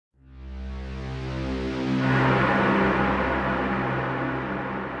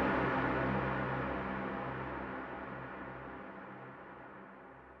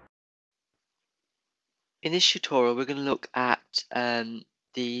In this tutorial, we're going to look at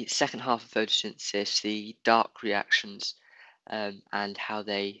the second half of photosynthesis, the dark reactions, and how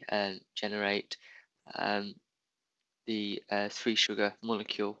they generate the 3-sugar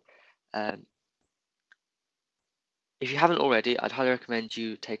molecule. If you haven't already, I'd highly recommend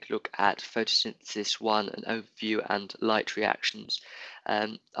you take a look at Photosynthesis 1, an overview and light reactions.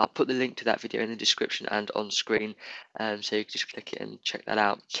 I'll put the link to that video in the description and on screen, so you can just click it and check that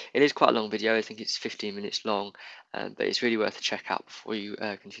out. It is quite a long video, I think it's 15 minutes long, but it's really worth a check out before you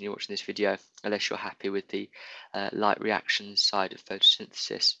continue watching this video, unless you're happy with the light reactions side of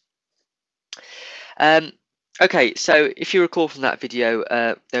photosynthesis. Okay, so if you recall from that video,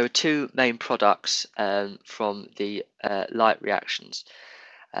 there were two main products from the light reactions.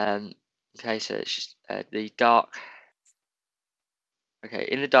 Okay, so it's just the dark. Okay,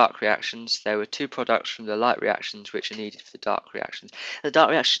 in the dark reactions, there were two products from the light reactions which are needed for the dark reactions. The dark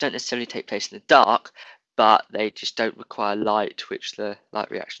reactions don't necessarily take place in the dark, but they just don't require light, which the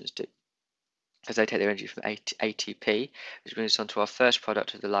light reactions do, because they take their energy from ATP, which brings us on to our first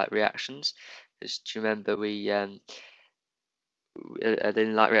product of the light reactions. Because do you remember we in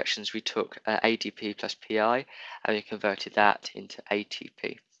light reactions we took ADP plus PI and we converted that into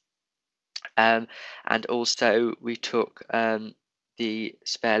ATP. And also we took the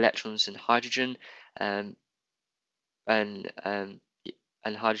spare electrons and hydrogen and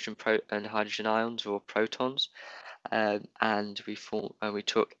hydrogen ions or protons, and we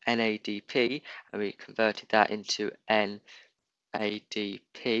took NADP and we converted that into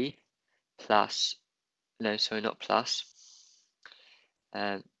NADP plus, no, sorry, not plus,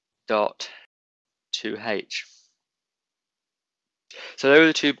 dot 2H. So those are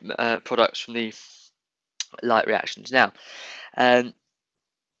the two products from the light reactions. Now,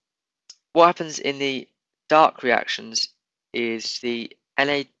 what happens in the dark reactions is the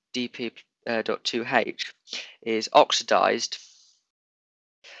NADP dot 2H is oxidized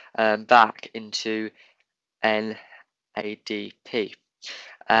back into NADP,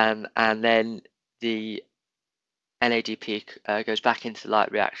 and then the NADP goes back into the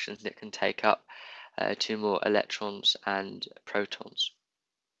light reactions and it can take up 2 more electrons and protons.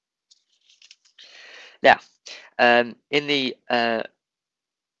 Now, in the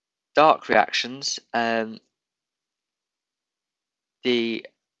dark reactions,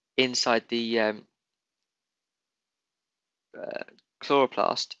 inside the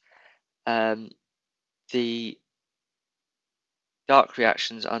chloroplast, the dark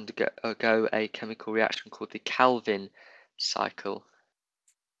reactions undergo a chemical reaction called the Calvin cycle,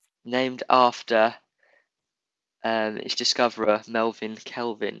 named after its discoverer Melvin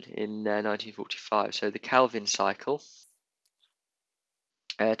Kelvin in 1945. So the Calvin cycle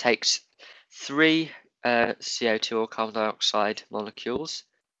takes 3 CO2 or carbon dioxide molecules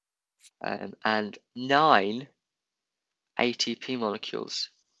and 9 ATP molecules.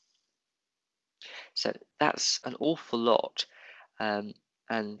 So that's an awful lot, and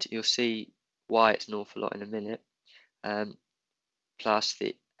you'll see why it's an awful lot in a minute, plus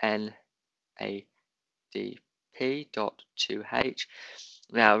the NADP.2H.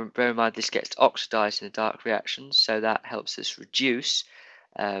 Now, bear in mind this gets oxidized in the dark reactions, so that helps us reduce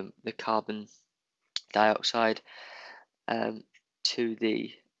the carbon dioxide to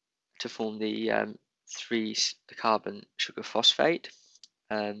form the 3-carbon sugar phosphate,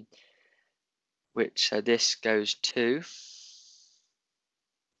 which so this goes to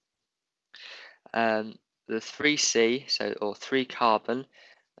the 3C, so or 3-carbon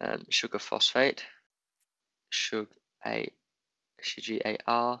sugar phosphate, sugar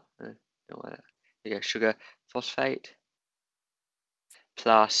phosphate,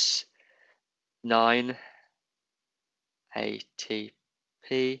 plus 9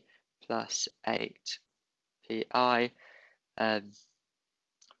 ATP plus 8 PI,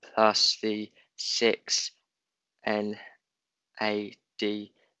 plus the 6 NADP,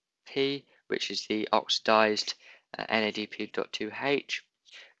 which is the oxidized NADP.2H,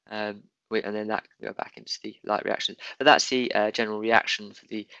 and then that can go back into the light reaction. But that's the general reaction for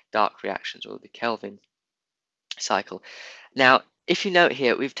the dark reactions, or the Kelvin cycle. Now, if you note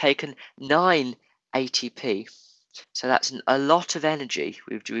here, we've taken 9 ATP, so that's a lot of energy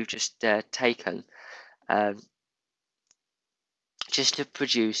we've just taken just to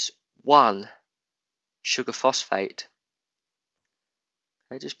produce 1 sugar phosphate.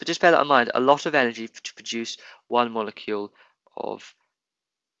 Okay, just bear that in mind, a lot of energy to produce 1 molecule of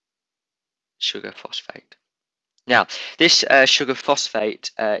sugar phosphate. Now, this sugar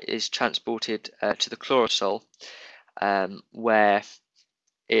phosphate is transported to the chlorosol, where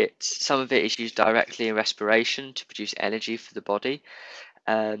some of it is used directly in respiration to produce energy for the body,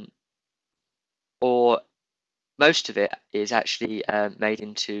 or most of it is actually made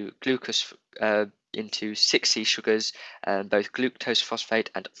into glucose, into 6C sugars, both glucose phosphate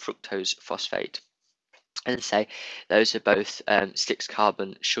and fructose phosphate. As I say, those are both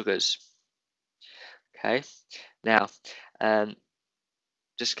 6-carbon sugars. Okay, now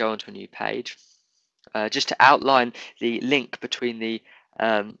just go onto a new page. Just to outline the link between the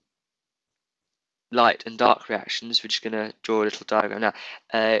light and dark reactions, we're just going to draw a little diagram. Now,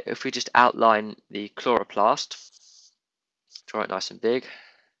 if we just outline the chloroplast, draw it nice and big.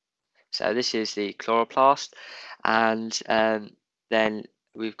 So this is the chloroplast, and then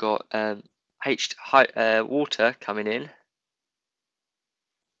we've got water coming in,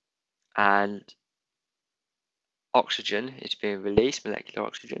 and oxygen is being released, molecular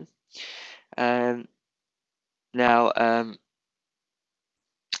oxygen. Now,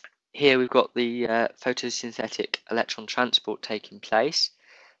 here we've got the photosynthetic electron transport taking place.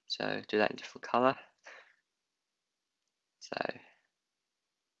 So do that in different color. So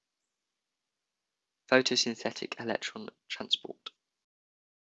photosynthetic electron transport.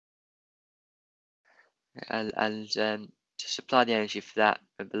 And to supply the energy for that,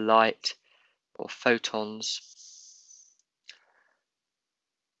 remember light or photons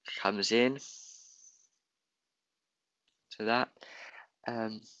comes in to that.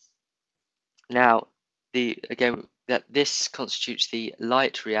 Now, again, this constitutes the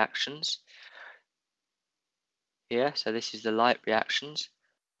light reactions here. So this is the light reactions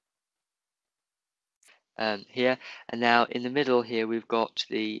here, and now in the middle here we've got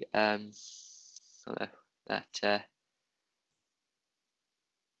the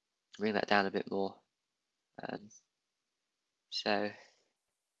bring that down a bit more. So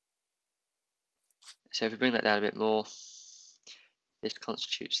if we bring that down a bit more, this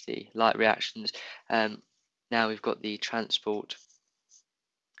constitutes the light reactions. Now we've got the transport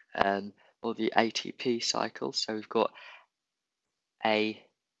or the ATP cycle. So we've got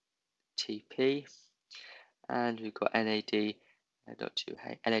ATP and we've got NADP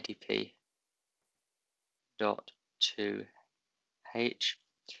dot 2H.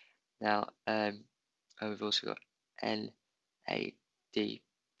 Now we've also got NADP,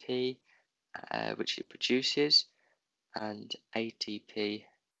 which it produces, and ATP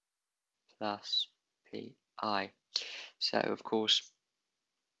plus PI. So of course,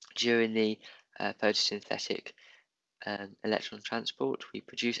 during the photosynthetic electron transport, we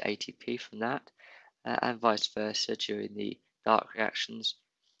produce ATP from that, and vice versa during the dark reactions.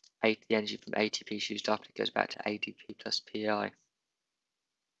 The energy from ATP is used up and it goes back to ADP plus PI.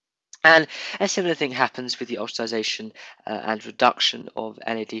 And a similar thing happens with the oxidization and reduction of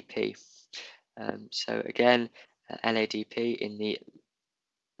NADP. So again, NADP in the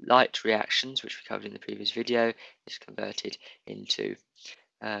light reactions, which we covered in the previous video, is converted into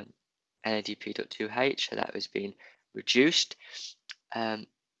NADP.2H, so that has been reduced, and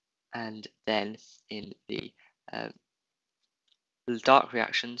then in the dark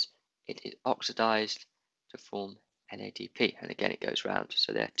reactions, it is oxidized to form NADP, and again it goes round.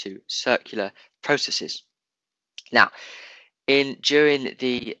 So they're two circular processes. Now, during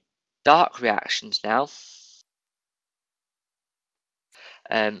the dark reactions now,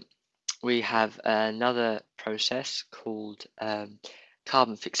 we have another process called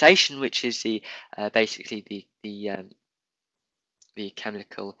carbon fixation, which is basically the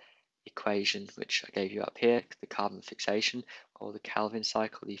chemical equation which I gave you up here, the carbon fixation, or the Calvin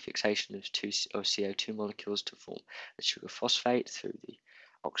cycle, the fixation of CO2 molecules to form a sugar phosphate through the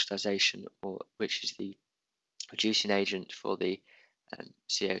oxidization, which is the reducing agent for the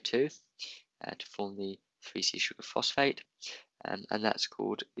CO2 to form the 3C sugar phosphate, and that's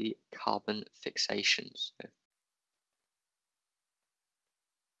called the carbon fixation. So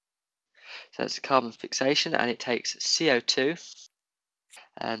that's the carbon fixation, and it takes CO2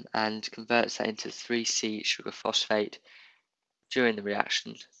 and converts that into 3C sugar phosphate during the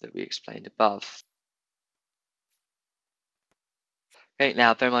reaction that we explained above. Okay,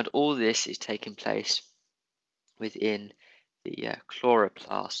 now bear in mind all this is taking place within the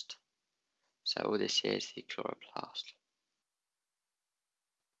chloroplast. So all this here is the chloroplast.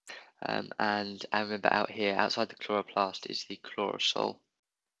 And remember out here, outside the chloroplast is the chlorosol.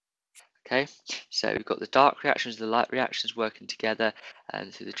 Okay, so we've got the dark reactions, the light reactions working together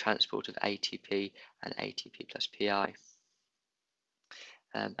through the transport of ATP and ATP plus PI.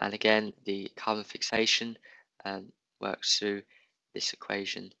 And again, the carbon fixation works through this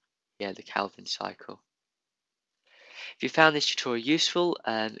equation here, the Calvin cycle. If you found this tutorial useful,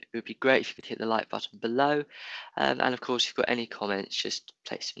 it would be great if you could hit the like button below. And of course, if you've got any comments, just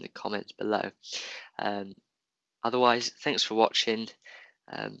place them in the comments below. Otherwise, thanks for watching,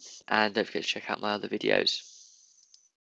 and don't forget to check out my other videos.